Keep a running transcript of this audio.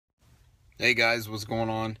Hey guys, what's going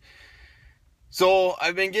on? So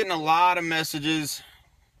I've been getting a lot of messages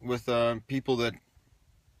with people that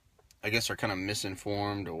I guess are kind of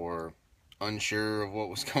misinformed or unsure of what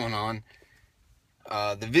was going on.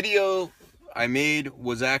 The video I made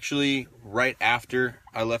was actually right after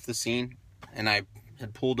I left the scene, and I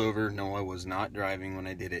had pulled over. No, I was not driving when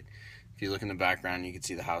I did it. If you look in the background, you can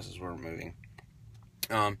see the houses were moving.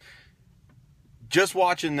 Just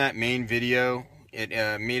watching that main video, it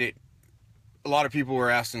made it. A lot of people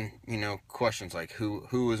were asking, questions like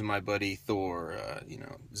who was my buddy Thor,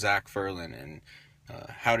 Zach Ferlin, and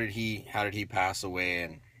how did he pass away?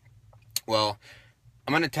 And well,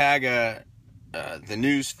 I'm gonna tag the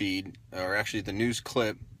news feed, or actually the news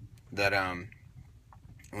clip that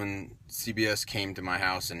when CBS came to my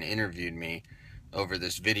house and interviewed me over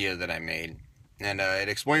this video that I made, and it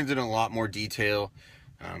explains it in a lot more detail.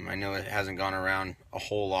 I know it hasn't gone around a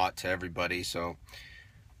whole lot to everybody,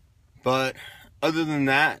 but other than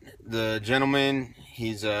that, the gentleman,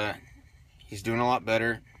 he's doing a lot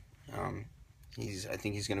better. I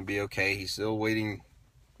think he's going to be okay. He's still waiting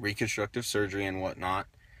reconstructive surgery and whatnot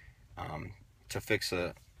to fix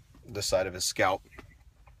the side of his scalp.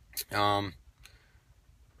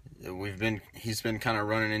 He's been kind of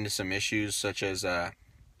running into some issues, such as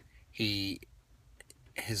his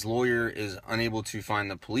lawyer is unable to find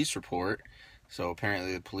the police report. So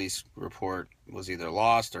apparently the police report was either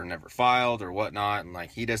lost or never filed or whatnot, and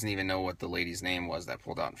he doesn't even know what the lady's name was that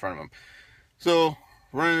pulled out in front of him. So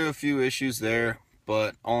running into a few issues there,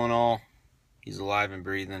 but all in all, he's alive and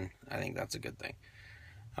breathing. I think that's a good thing.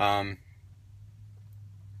 Other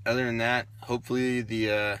than that, hopefully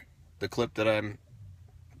the clip that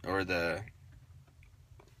what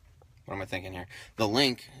am I thinking here? The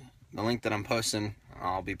link that I'm posting,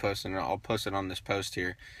 I'll post it on this post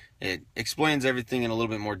here. It explains everything in a little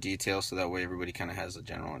bit more detail, so that way everybody kind of has a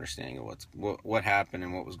general understanding of what happened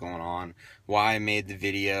and what was going on, why I made the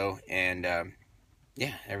video, and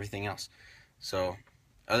everything else. So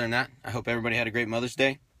other than that, I hope everybody had a great Mother's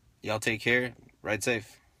Day. Y'all take care. Ride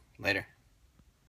safe. Later.